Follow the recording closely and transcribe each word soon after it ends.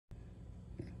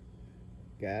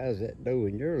Guys, that doe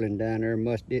and yearling down there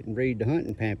must didn't read the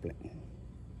hunting pamphlet.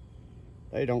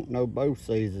 They don't know bow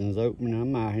season's open.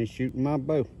 I'm out here shooting my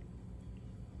bow.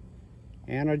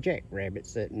 And a jackrabbit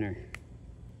sitting there.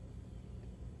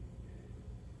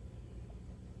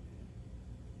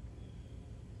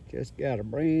 Just got a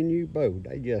brand new bow.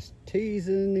 They just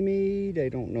teasing me. They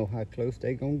don't know how close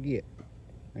they gonna get.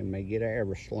 They may get an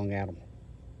arrow slung at them.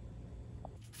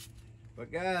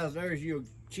 But guys, there's your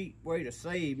cheap way to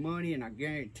save money, and I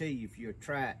guarantee you if you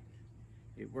try it,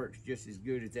 it works just as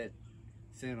good as that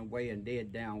Sceant-A-Way and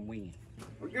dead downwind.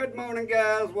 Well, good morning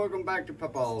guys, welcome back to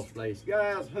Papaw's place.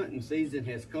 Guys, hunting season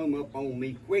has come up on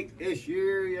me quick this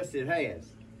year. Yes it has.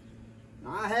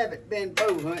 Now I haven't been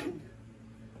bow hunting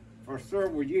for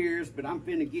several years, but I'm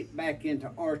finna get back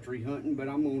into archery hunting, but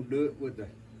I'm gonna do it with a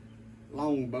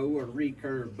long bow or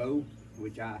recurve bow,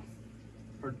 which I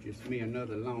purchased me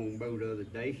another long bow the other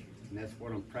day, and that's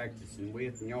what I'm practicing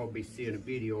with, and y'all will be seeing a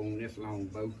video on this long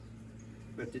bow.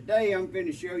 But today I'm going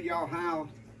to show y'all how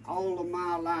all of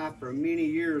my life for many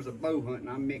years of bow hunting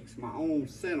I mix my own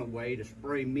Sceant-A-Way to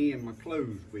spray me and my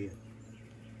clothes with.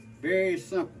 Very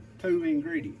simple, 2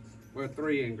 ingredients, well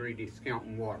 3 ingredients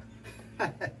counting water.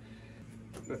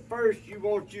 But first you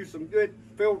want you some good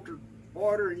filtered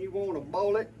water, and you want to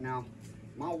boil it. Now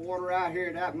my water out here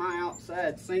at my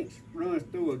outside sinks runs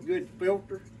through a good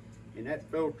filter, and that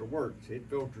filter works. It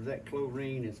filters that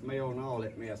chlorine and smell and all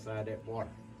that mess out of that water.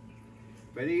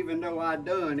 But even though I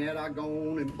done that, I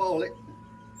go on and boil it.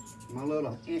 My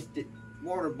little instant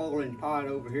water boiling pot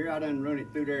over here, I done run it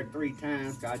through there 3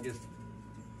 times. I just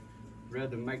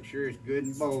rather make sure it's good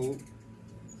and boiled.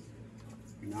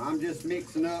 Now I'm just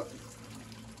mixing up.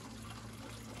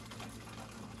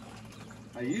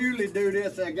 I usually do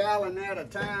this a gallon at a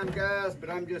time, guys, but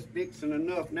I'm just mixing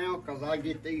enough now because I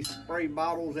get these spray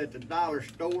bottles at the dollar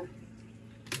store.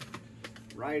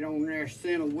 Right on there,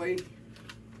 Sceant-A-Way.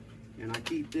 And I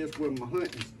keep this with my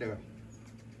hunting stuff.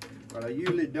 But I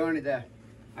usually done it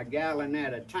a gallon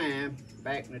at a time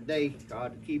back in the day,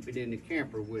 to keep it in the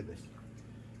camper with us.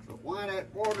 But while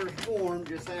that water's warm,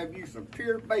 just have you some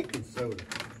pure baking soda.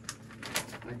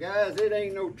 Now guys, it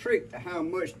ain't no trick to how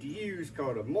much to use,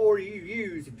 because the more you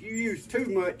use, if you use too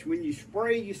much when you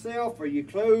spray yourself or your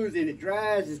clothes and it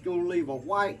dries, it's gonna leave a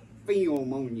white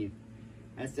film on you.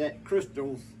 That's that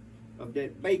crystals of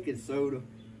that baking soda,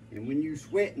 and when you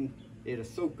sweating, it'll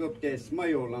soak up that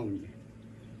smell on you.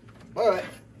 But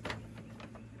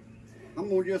I'm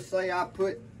gonna just say I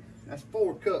put, that's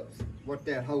 4 cups, what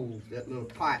that holds, that little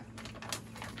pipe.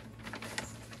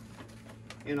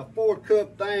 In a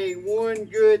 4-cup thing, 1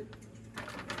 good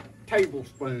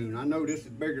tablespoon. I know this is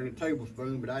bigger than a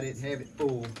tablespoon, but I didn't have it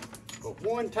full. But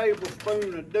 1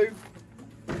 tablespoon will do.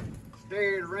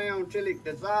 Stir it around till it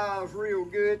dissolves real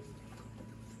good.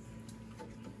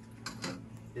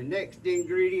 The next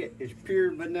ingredient is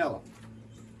pure vanilla.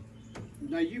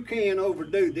 Now you can't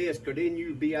overdo this, because then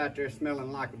you'll be out there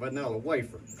smelling like a vanilla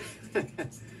wafer.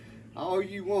 All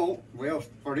you want, well,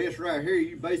 for this right here,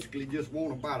 you basically just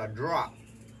want about a drop.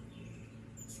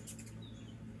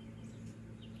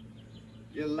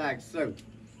 Just like so.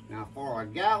 Now for a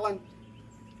gallon,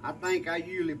 I think I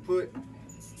usually put,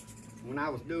 when I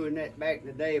was doing that back in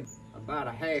the day, about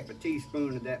a half a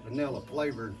teaspoon of that vanilla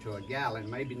flavor into a gallon,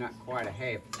 maybe not quite a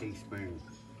half a teaspoon.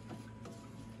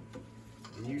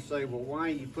 And you say, well, why are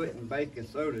you putting baking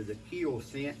soda to kill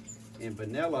scent and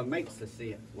vanilla makes the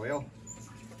scent? Well,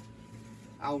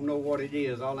 I don't know what it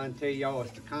is. All I can tell y'all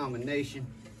is the combination.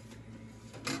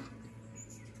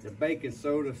 The baking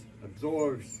soda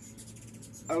absorbs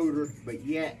odor, but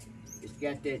yet it's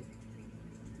got that,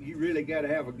 you really got to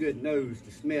have a good nose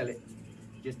to smell it.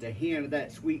 Just a hint of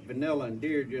that sweet vanilla, and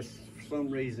deer just, for some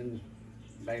reason,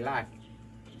 they like it.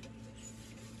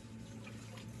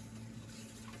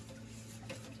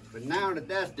 But now that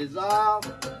that's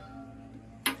dissolved,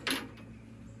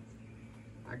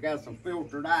 I got some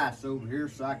filtered ice over here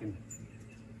so I can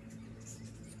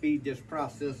speed this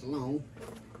process along.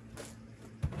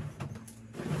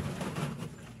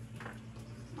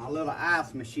 My little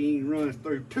ice machine runs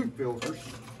through 2 filters,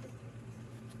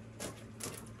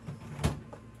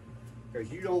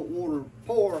 because you don't want to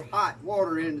pour hot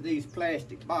water into these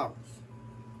plastic bottles.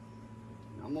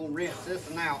 I'm gonna rinse this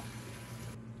one out.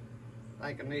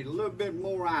 I think I need a little bit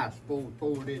more ice before we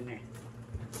pour it in there.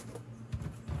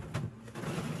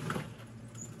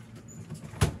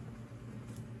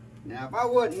 Now if I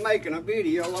wasn't making a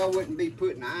video, I wouldn't be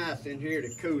putting the ice in here to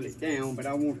cool it down, but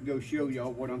I want to go show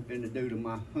y'all what I'm finna do to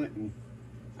my hunting.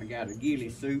 I got a ghillie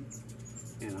suit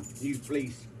and a new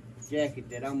fleece jacket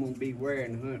that I'm gonna be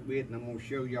wearing to hunt with, and I'm gonna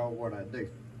show y'all what I do.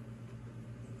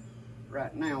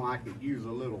 Right now I could use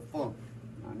a little funk,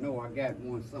 I know I got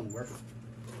one somewhere.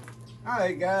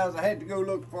 Alright guys, I had to go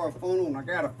look for a funnel and I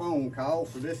got a phone call,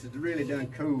 so this is really done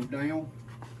cooled down.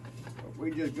 But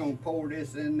we just gonna pour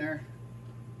this in there.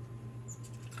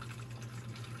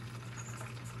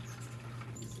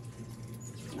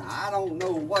 Now I don't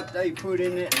know what they put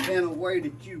in that Sceant-A-Way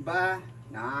that you buy.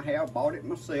 Now I have bought it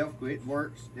myself, it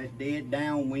works. That dead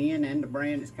downwind, and the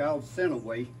brand is called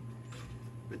Sceant-A-Way.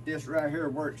 But this right here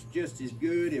works just as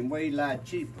good and way a lot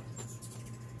cheaper.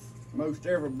 Most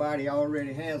everybody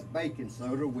already has baking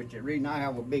soda, which the reason I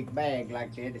have a big bag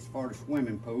like that is for the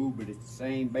swimming pool, but it's the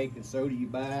same baking soda you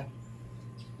buy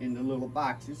in the little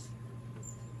boxes.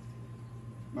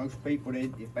 Most people,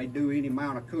 if they do any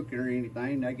amount of cooking or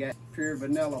anything, they got pure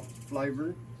vanilla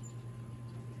flavor.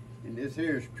 And this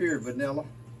here is pure vanilla.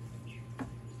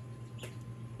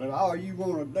 But all you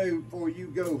want to do before you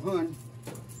go hunting,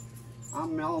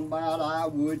 I'm on about I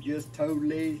would just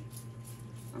totally,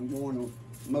 I'm going to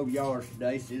mow yards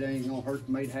today, so it ain't gonna hurt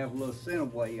me to have a little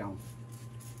Sceant-A-Way on.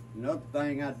 Another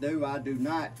thing I do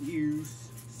not use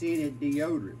scented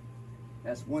deodorant.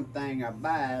 That's one thing I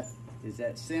buy is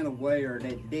that Sceant-A-Way or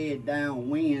that dead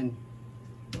downwind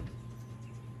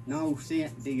no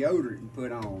scent deodorant to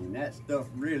put on, and that stuff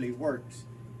really works.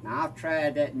 Now I've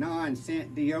tried that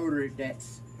non-scent deodorant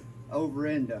that's over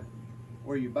in the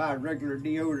where you buy regular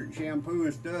deodorant shampoo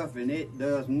and stuff, and it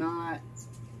does not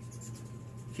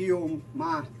kill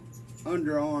my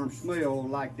underarm smell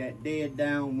like that dead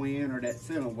downwind or that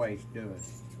Sceant-A-Way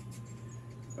does.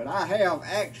 But I have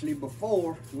actually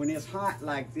before, when it's hot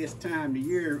like this time of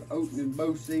year, opening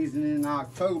bow season in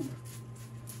October,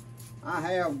 I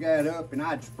have got up and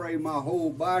I'd spray my whole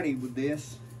body with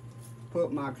this,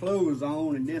 put my clothes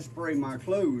on, and then spray my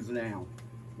clothes down,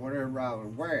 whatever I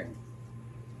was wearing.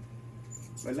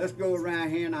 But let's go around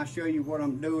here and I'll show you what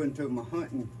I'm doing to my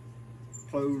hunting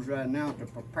clothes right now to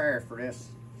prepare for this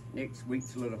next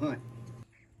week's little hunt.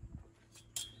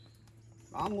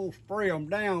 I'm gonna spray them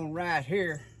down right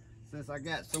here since I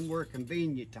got somewhere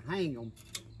convenient to hang them.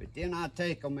 But then I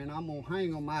take them and I'm gonna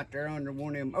hang them out there under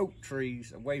one of them oak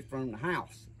trees away from the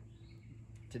house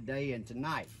today and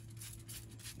tonight.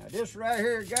 Now this right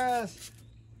here, guys,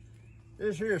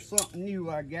 this here is something new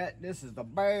I got. This is the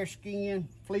BearSkin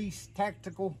Fleece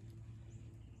Tactical.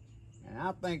 And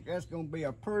I think that's gonna be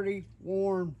a pretty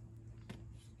warm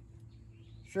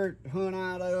shirt to hunt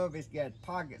out of. It's got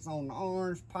pockets on the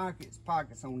arms,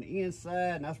 pockets on the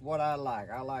inside, and that's what I like.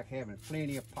 I like having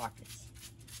plenty of pockets.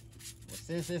 Well,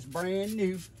 since it's brand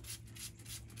new,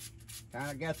 kind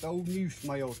of got the old new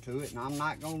smell to it, and I'm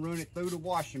not gonna run it through the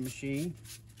washing machine.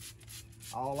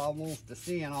 All I want's the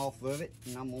skin off of it,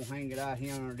 and I'm gonna hang it out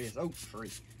here under this oak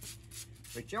tree.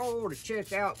 But y'all ought to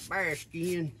check out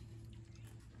BearSkin.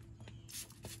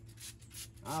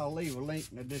 I'll leave a link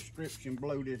in the description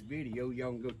below this video.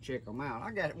 Y'all can go check them out.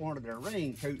 I got one of their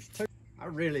raincoats too. I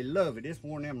really love it. It's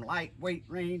one of them lightweight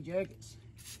rain jackets,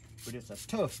 but it's a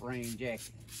tough rain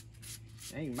jacket.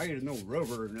 It ain't made of no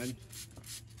rubber or nothing.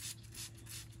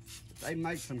 They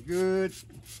make some good,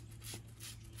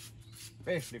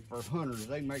 especially for hunters,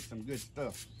 they make some good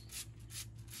stuff.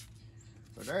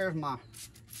 So there's my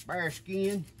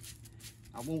BearSkin.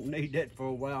 I won't need that for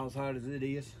a while as hot as it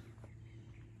is.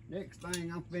 Next thing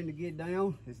I'm finna get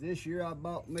down is this year I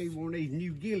bought me one of these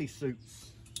new Ghillie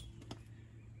Suits.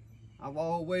 I've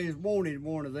always wanted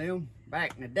one of them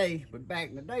back in the day, but back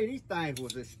in the day these things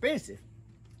was expensive.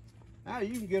 Now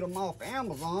you can get them off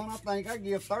Amazon. I think I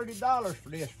give $30 for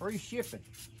this, free shipping.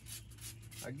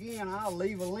 Again, I'll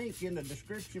leave a link in the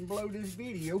description below this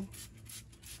video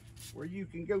where you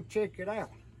can go check it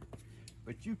out.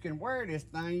 But you can wear this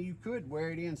thing, you could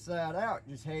wear it inside out,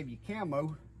 just have your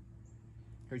camo.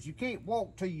 Because you can't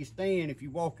walk till you stand if you're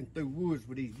walking through woods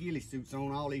with these Ghillie Suits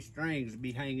on. All these strings will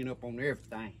be hanging up on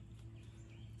everything.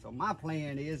 So my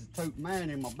plan is to tote mine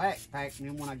in my backpack, and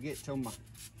then when I get to my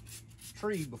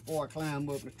tree, before I climb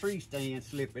up the tree stand,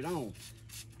 slip it on.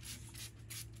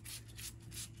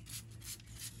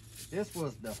 This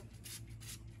was the,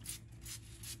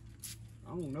 I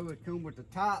don't know, it come with the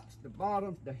tops, the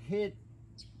bottoms, the head,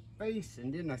 face,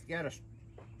 and then it's got a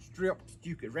strip that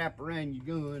you could wrap around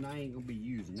your gun. I ain't gonna be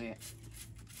using that.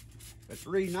 But the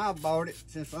reason I bought it,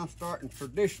 since I'm starting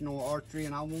traditional archery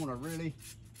and I want to really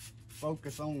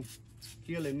focus on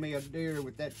killing me a deer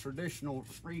with that traditional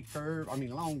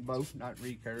longbow, not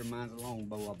recurve, mine's a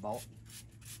longbow I bought.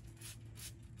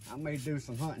 I may do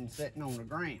some hunting sitting on the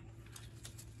ground.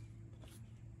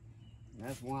 And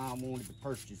that's why I wanted to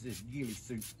purchase this Ghillie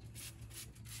Suit.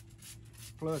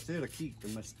 Plus it'll keep the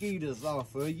mosquitoes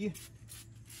off of you.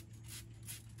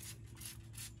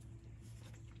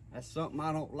 That's something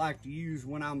I don't like to use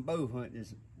when I'm bow hunting,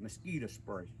 is mosquito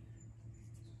spray.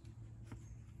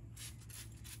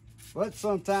 But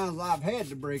sometimes I've had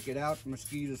to break it out. The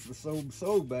mosquitoes were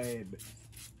so bad. But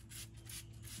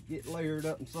get layered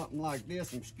up in something like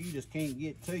this, mosquitoes can't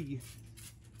get to you.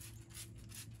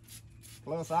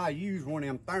 Plus, I use one of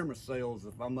them thermocells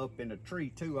if I'm up in a tree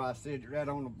too. I set it right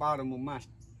on the bottom of my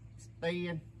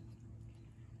stand,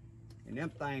 and them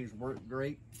things work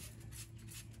great.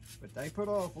 But they put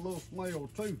off a little smell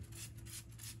too.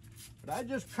 But I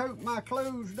just coat my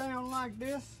clothes down like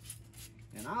this,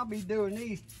 and I'll be doing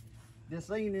these this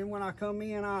evening. When I come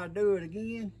in, I'll do it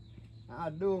again.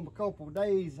 I'll do them a couple of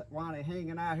days while they're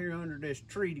hanging out here under this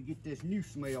tree to get this new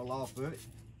smell off of it.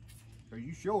 Because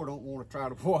you sure don't want to try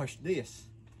to wash this.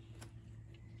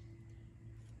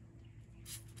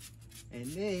 And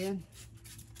then,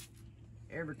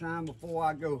 every time before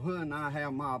I go hunting, I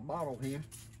have my bottle here,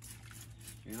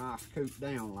 and I coat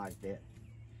down like that.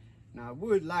 Now, I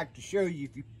would like to show you,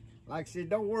 if you, like I said,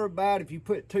 don't worry about it if you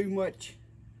put too much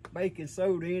baking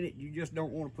soda in it. You just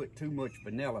don't want to put too much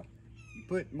vanilla. You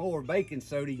put more baking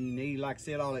soda than you need. Like I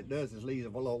said, all it does is leaves a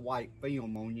little white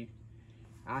film on you.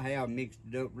 I have mixed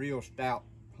it up real stout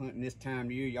hunting this time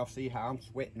of year. Y'all see how I'm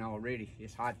sweating already.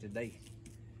 It's hot today.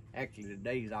 Actually,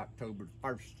 today's October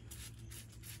 1st.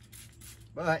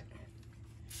 But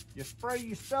just spray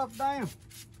your stuff down.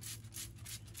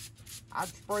 I'd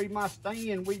spray my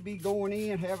stand. We'd be going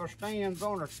in, have our stands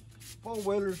on our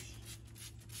four-wheelers.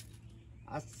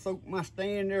 I soaked my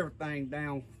stand and everything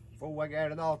down before I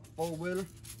got it off the four-wheeler.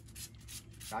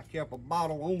 I kept a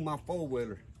bottle on my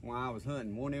four-wheeler when I was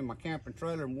hunting. One in my camping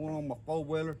trailer and one on my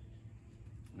four-wheeler.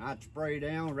 And I'd spray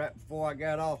down right before I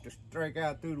got off to strike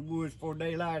out through the woods before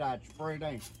daylight. I'd spray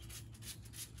down.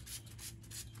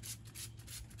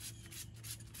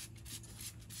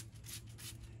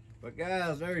 But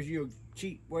guys, there's your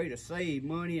cheap way to save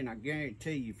money, and I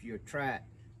guarantee you if you try it,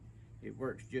 it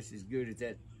works just as good as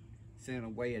that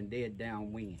Sceant-A-Way and dead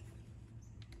downwind.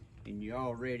 And you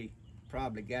already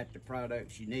probably got the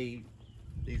products you need.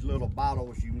 These little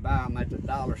bottles, you can buy them at the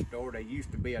dollar store. They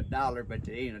used to be $1, but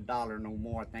they ain't $1 no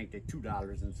more. I think they're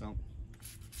 $2 and something.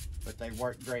 But they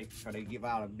work great because they give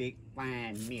out a big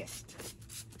fine mist.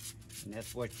 And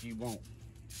that's what you want.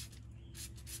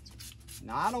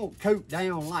 Now, I don't coat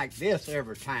down like this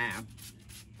every time.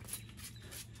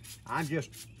 I'm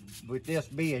just, with this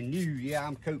being new, yeah,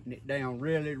 I'm coating it down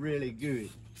really, really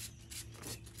good.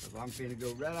 So I'm gonna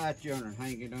go right out yonder and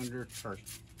hang it under a tree.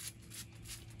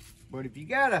 But if you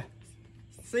got a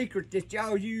secret that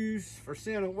y'all use for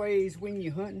Sceant-A-Ways when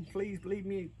you're hunting, please leave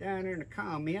me down there in the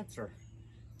comments, or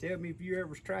tell me if you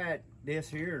ever tried this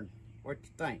here and what you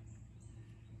think.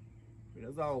 But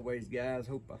as always, guys,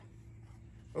 hope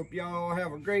y'all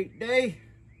have a great day.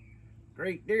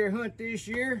 Great deer hunt this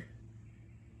year.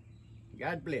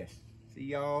 God bless. See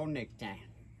y'all next time.